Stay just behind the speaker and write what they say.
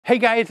Hey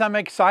guys, I'm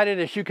excited.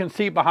 As you can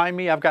see behind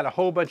me, I've got a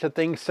whole bunch of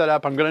things set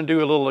up. I'm going to do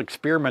a little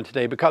experiment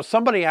today because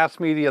somebody asked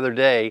me the other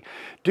day,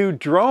 do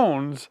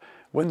drones,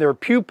 when they're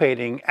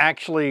pupating,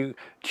 actually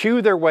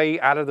chew their way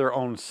out of their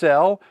own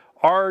cell,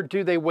 or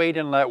do they wait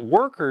and let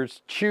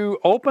workers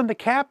open the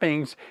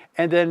cappings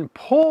and then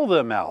pull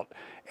them out?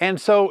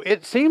 And so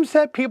it seems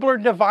that people are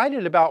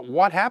divided about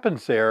what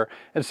happens there.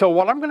 And so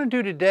what I'm going to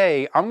do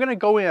today, I'm going to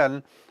go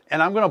in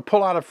and I'm going to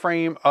pull out a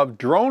frame of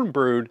drone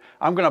brood.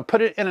 I'm going to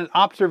put it in an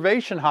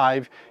observation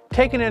hive,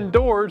 take it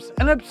indoors,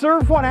 and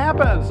observe what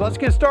happens. Let's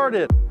get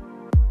started.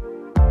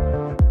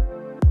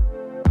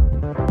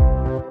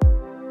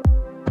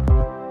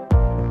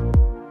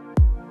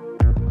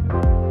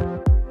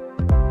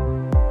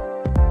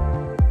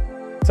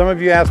 Some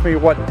of you asked me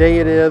what day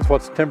it is,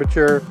 what's the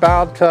temperature.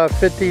 About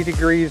 50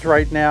 degrees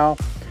right now.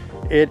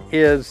 It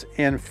is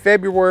in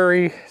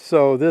February,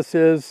 so this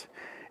is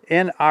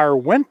in our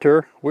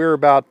winter. We're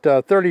about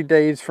 30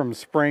 days from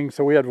spring,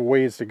 so we have a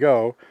ways to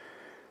go.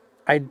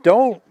 I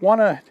don't want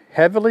to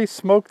heavily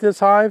smoke this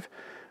hive.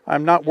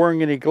 I'm not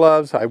wearing any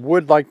gloves. I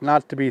would like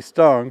not to be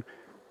stung,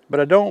 but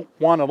I don't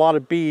want a lot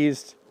of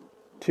bees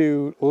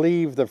to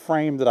leave the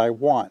frame that I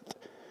want.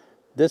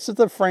 This is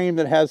the frame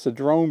that has the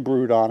drone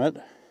brood on it.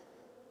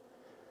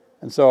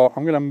 And so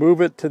I'm going to move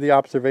it to the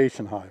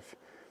observation hive.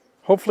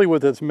 Hopefully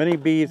with as many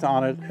bees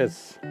on it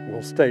as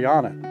will stay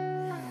on it.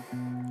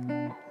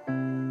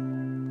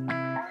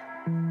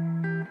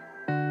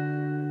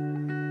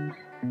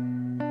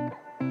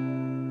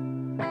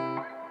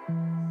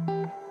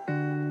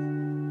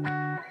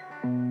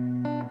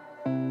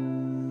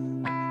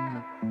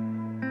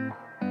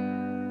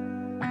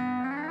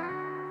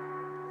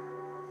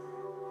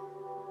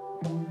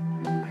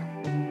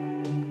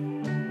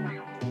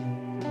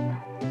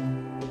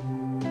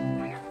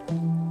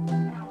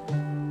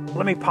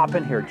 Let me pop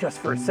in here just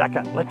for a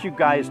second, let you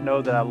guys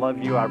know that I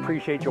love you. I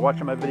appreciate you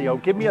watching my video.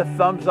 Give me a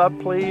thumbs up,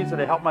 please.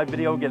 It'll help my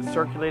video get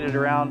circulated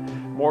around.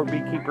 More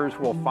beekeepers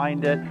will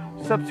find it.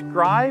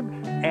 Subscribe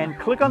and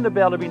click on the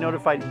bell to be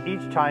notified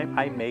each time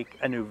I make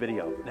a new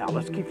video. Now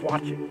let's keep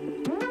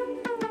watching.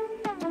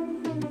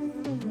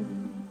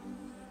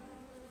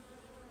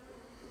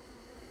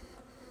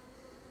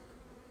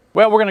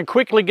 Well, we're going to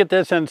quickly get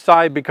this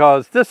inside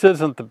because this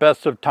isn't the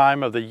best of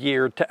time of the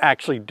year to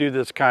actually do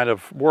this kind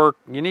of work.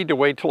 You need to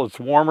wait till it's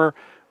warmer.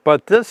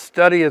 But this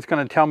study is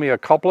going to tell me a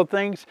couple of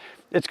things.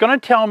 It's going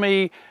to tell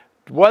me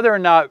whether or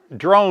not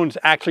drones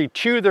actually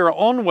chew their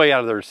own way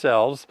out of their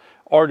cells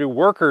or do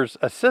workers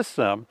assist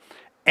them.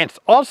 And it's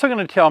also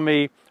going to tell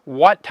me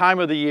what time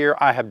of the year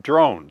I have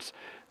drones.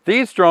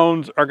 These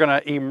drones are going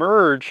to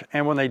emerge,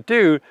 and when they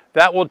do,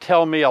 that will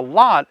tell me a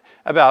lot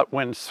about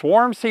when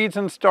swarm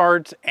season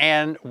starts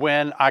and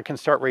when I can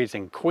start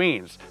raising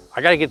queens. I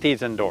got to get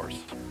these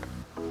indoors.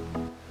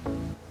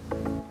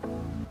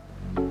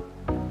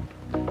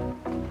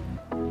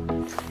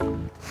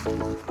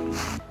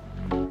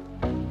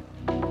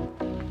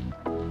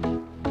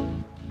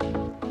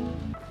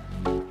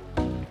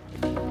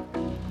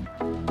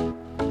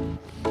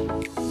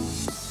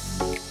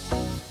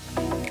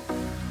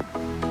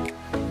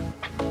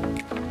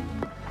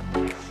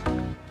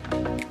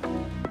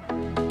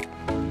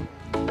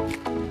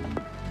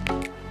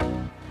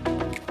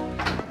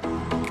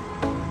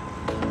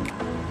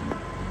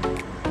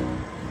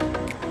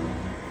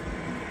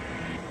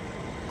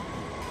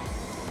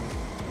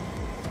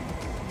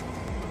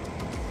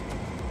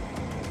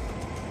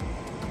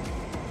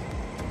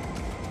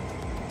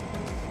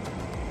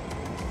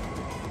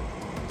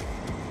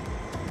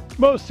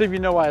 Most of you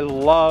know I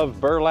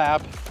love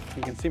burlap.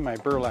 You can see my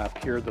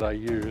burlap here that I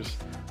use.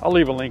 I'll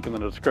leave a link in the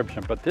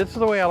description, but this is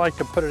the way I like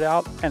to put it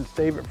out and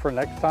save it for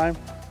next time.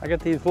 I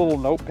got these little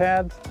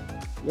notepads,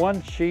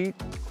 one sheet,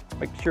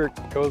 make sure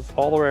it goes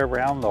all the way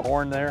around the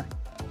horn there,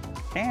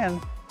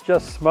 and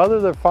just smother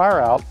the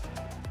fire out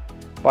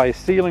by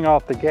sealing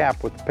off the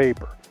gap with the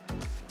paper.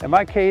 In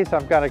my case,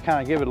 I've got to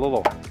kind of give it a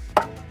little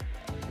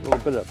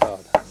bit of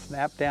a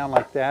snap down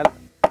like that.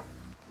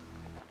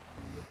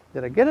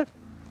 Did I get it?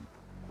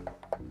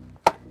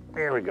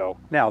 There we go.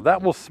 Now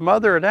that will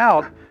smother it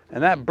out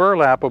and that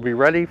burlap will be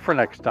ready for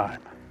next time.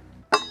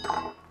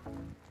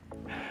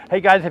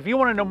 Hey guys, if you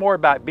want to know more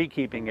about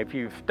beekeeping, if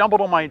you've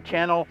stumbled on my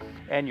channel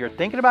and you're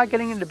thinking about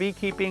getting into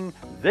beekeeping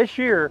this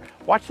year,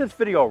 watch this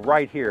video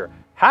right here.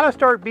 How to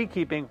start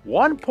beekeeping,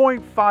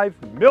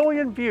 1.5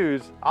 million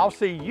views. I'll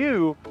see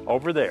you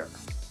over there.